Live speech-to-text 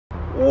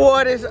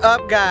What is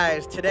up,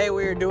 guys? Today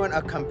we are doing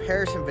a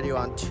comparison video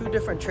on two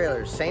different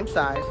trailers, same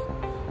size,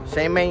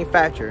 same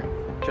manufacturer,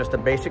 just a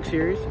basic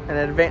series and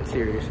an advanced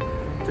series,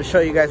 to show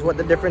you guys what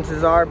the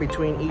differences are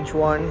between each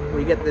one.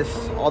 We get this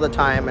all the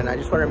time, and I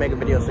just wanted to make a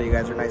video so you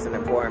guys are nice and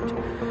informed.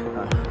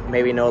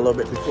 Maybe know a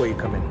little bit before you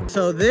come in.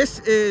 So this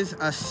is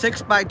a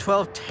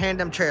 6x12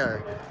 tandem trailer.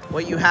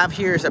 What you have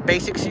here is a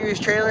basic series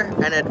trailer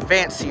and an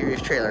advanced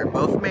series trailer,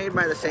 both made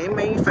by the same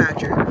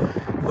manufacturer,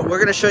 but we're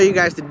gonna show you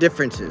guys the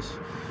differences.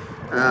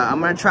 I'm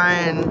gonna try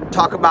and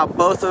talk about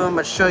both of them,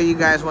 but show you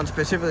guys one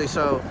specifically.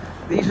 So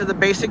these are the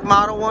basic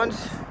model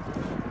ones.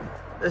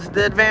 This is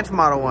the advanced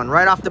model one.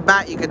 Right off the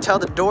bat, you can tell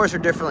the doors are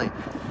differently.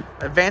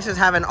 Advances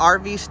have an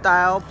RV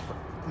style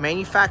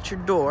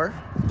manufactured door,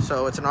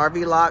 so it's an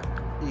RV lock.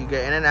 You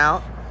get in and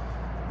out.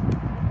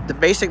 The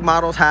basic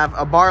models have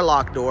a bar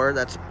lock door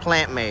that's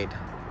plant made.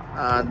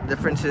 The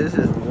difference is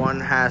one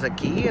has a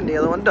key and the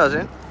other one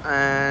doesn't,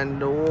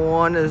 and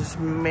one is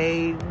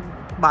made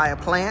by a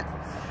plant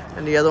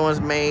and the other one's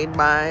made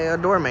by a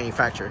door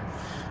manufacturer.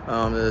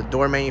 The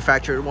door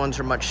manufactured ones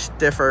are much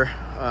stiffer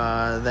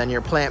than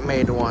your plant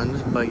made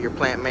ones, but your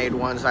plant made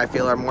ones I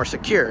feel are more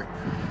secure.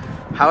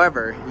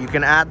 However, you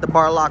can add the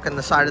bar lock on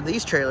the side of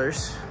these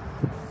trailers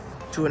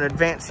to an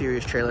advanced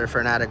series trailer for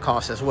an added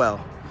cost as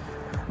well.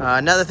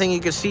 Another thing you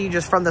can see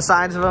just from the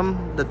sides of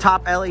them, the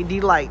top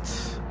LED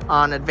lights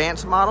on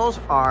advanced models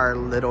are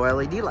little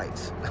LED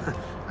lights.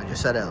 I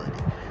just said LED.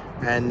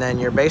 And then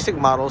your basic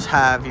models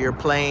have your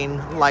plain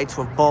lights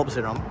with bulbs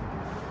in them.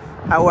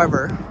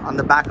 However, on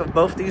the back of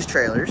both these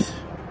trailers,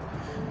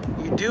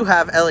 you do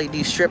have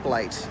LED strip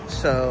lights,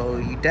 so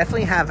you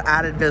definitely have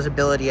added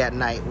visibility at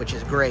night, which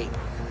is great.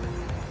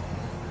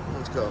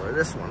 Let's go over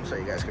this one so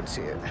you guys can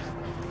see it.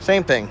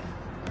 Same thing.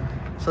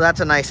 So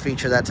that's a nice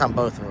feature that's on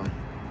both of them.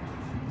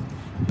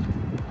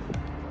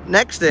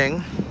 Next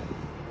thing,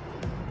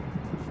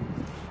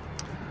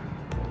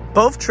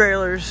 both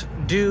trailers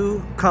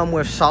do come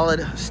with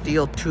solid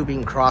steel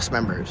tubing cross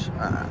members.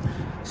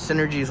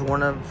 Cynergy is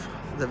one of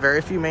the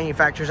very few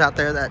manufacturers out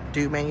there that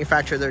do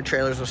manufacture their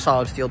trailers with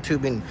solid steel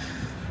tubing.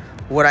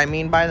 What I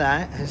mean by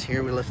that is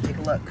here, let's take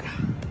a look.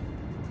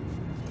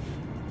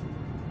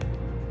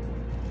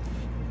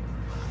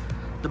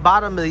 The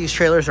bottom of these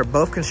trailers are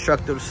both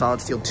constructed with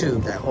solid steel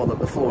tube that hold up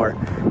the floor.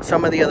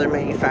 Some of the other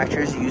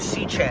manufacturers use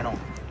C-channel.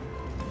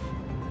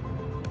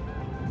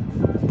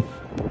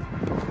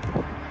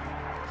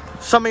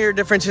 Some of your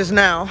differences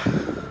now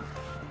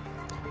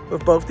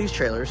with both these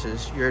trailers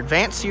is your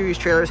advanced series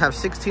trailers have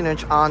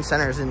 16-inch on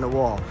centers in the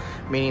wall,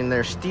 meaning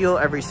they're steel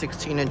every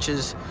 16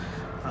 inches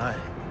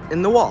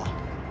in the wall.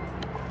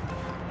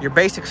 Your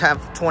basics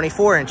have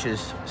 24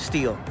 inches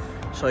steel,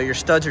 so your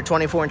studs are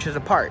 24 inches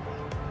apart.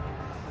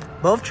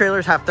 Both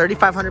trailers have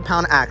 3,500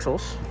 pound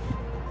axles.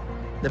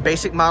 The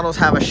basic models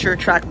have a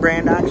Suretrac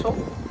brand axle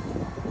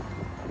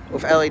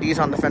with LEDs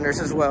on the fenders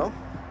as well.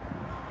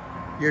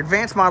 Your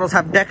advanced models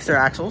have DEXTER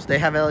axles. They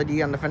have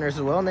LED on the fenders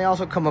as well, and they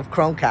also come with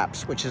chrome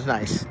caps, which is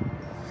nice.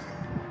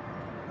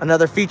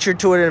 Another feature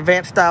to an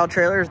advanced style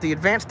trailer is the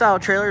advanced style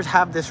trailers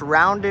have this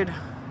rounded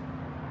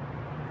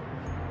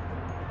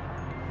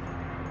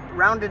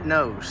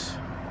nose,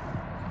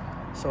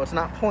 so it's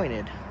not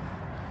pointed.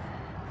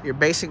 Your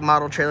basic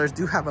model trailers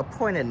do have a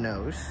pointed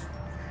nose.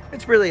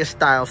 It's really a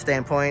style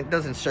standpoint. It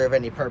doesn't serve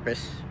any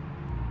purpose.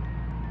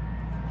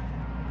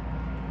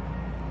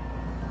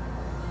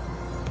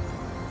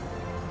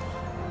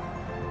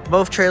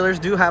 Both trailers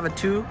do have a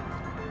 2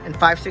 and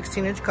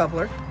 5/16 inch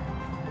coupler.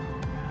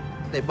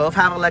 They both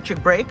have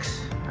electric brakes,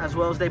 as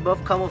well as they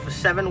both come with a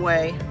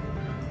 7-way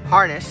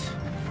harness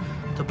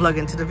to plug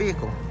into the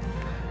vehicle.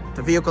 If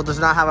the vehicle does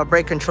not have a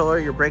brake controller,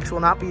 your brakes will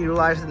not be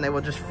utilized and they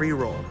will just free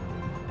roll.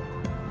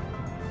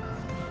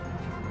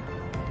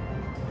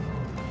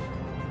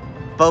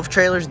 Both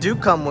trailers do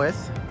come with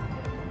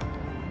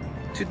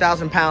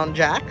 2,000 pound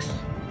jacks,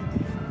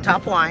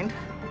 top wind,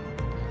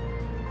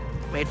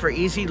 made for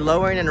easy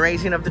lowering and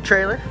raising of the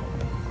trailer.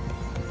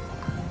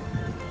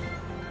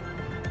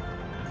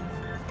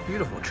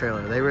 Beautiful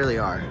trailer, they really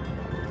are.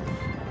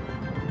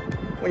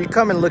 When you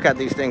come and look at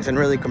these things and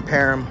really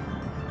compare them,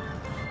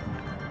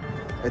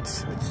 I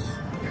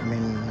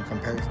mean,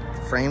 the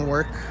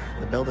framework,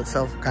 the build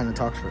itself kind of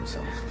talks for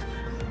itself.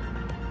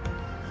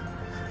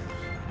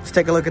 Let's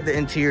take a look at the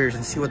interiors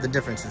and see what the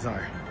differences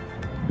are.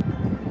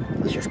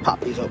 Let's just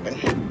pop these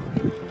open.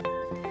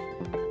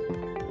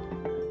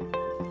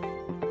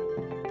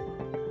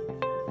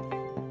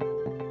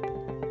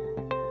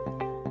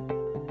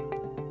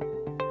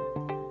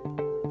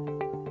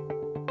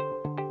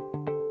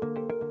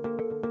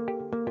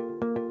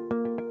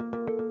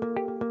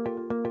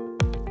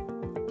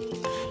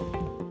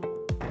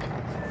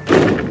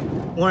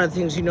 One of the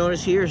things you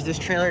notice here is this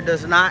trailer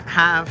does not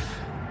have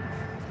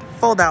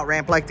fold-out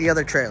ramp like the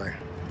other trailer.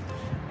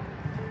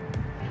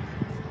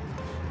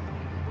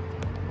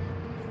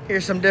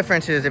 Here's some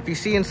differences. If you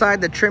see inside,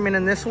 the trimming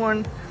in this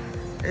one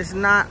is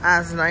not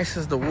as nice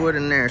as the wood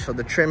in there. So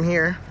the trim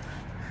here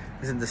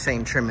isn't the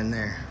same trim in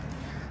there.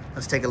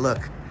 Let's take a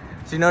look.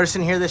 So you notice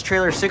in here, this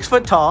trailer is 6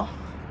 foot tall,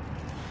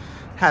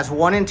 Has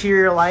one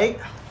interior light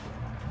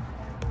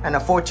and a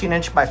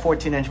 14-inch by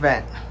 14-inch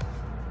vent.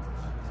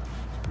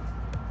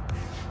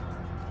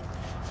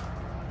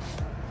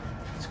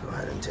 Let's go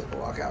ahead and take a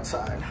walk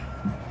outside.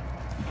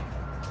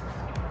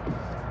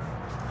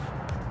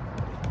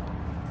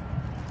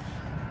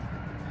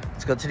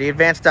 Let's go to the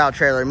advanced style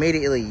trailer.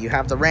 Immediately, you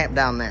have the ramp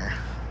down there.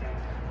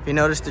 If you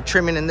notice, the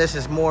trimming in this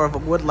is more of a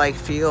wood-like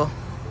feel.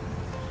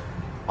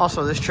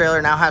 Also, this trailer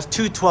now has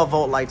two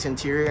 12-volt lights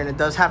interior, and it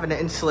does have an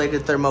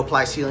insulated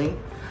thermoply ceiling,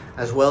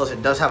 as well as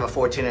it does have a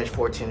 14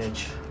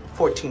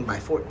 by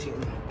 14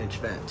 inch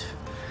vent.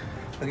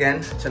 Again,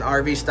 it's an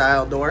RV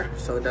style door,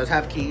 so it does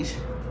have keys.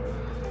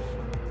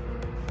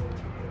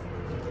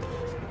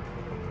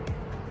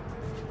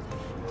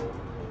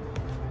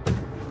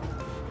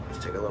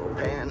 Let's take a little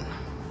pan.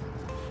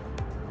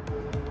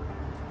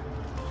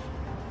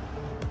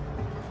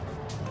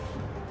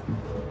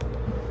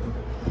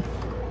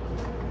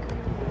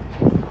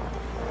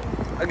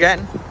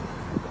 Again,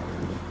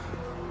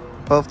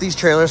 both these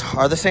trailers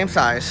are the same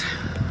size.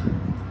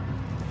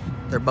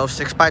 They're both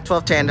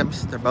 6x12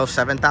 tandems. They're both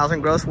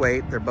 7,000 gross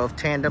weight. They're both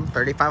tandem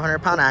 3,500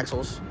 pound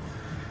axles.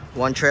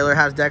 One trailer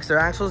has DEXTER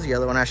axles, the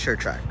other one has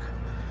Suretrac.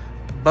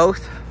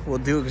 Both will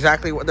do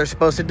exactly what they're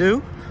supposed to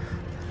do.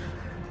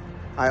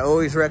 I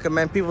always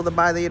recommend people to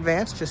buy the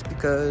Advanced just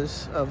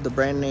because of the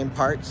brand name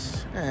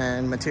parts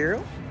and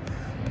material.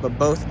 But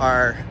both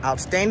are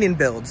outstanding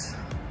builds,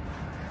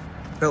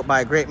 built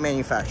by a great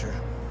manufacturer.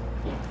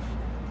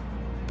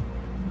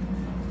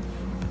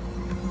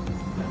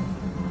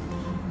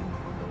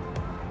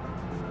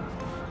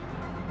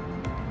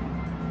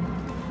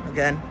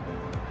 Again,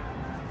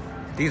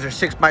 these are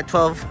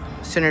 6x12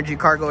 Cynergy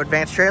Cargo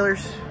Advanced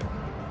trailers.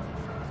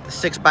 The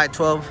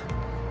 6x12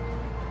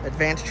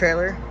 Advanced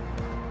trailer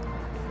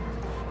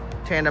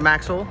tandem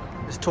axle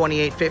is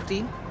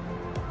 $2,850.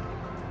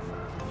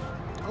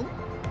 Oh,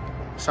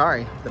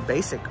 sorry, the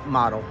basic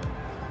model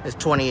is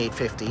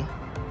 $2,850.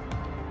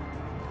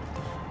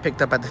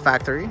 Picked up at the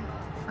factory.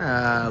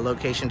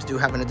 Locations do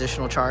have an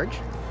additional charge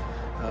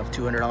of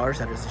 $200.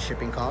 That is the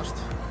shipping cost.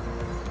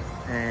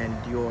 And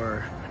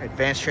your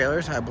advanced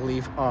trailers, I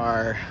believe,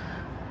 are,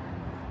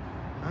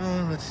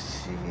 let's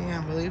see,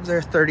 I believe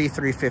they're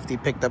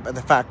 $3,350 picked up at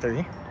the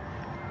factory.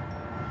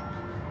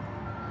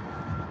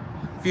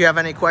 If you have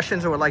any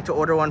questions or would like to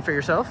order one for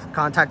yourself,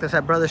 contact us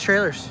at Brothers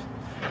Trailers.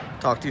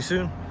 Talk to you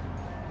soon.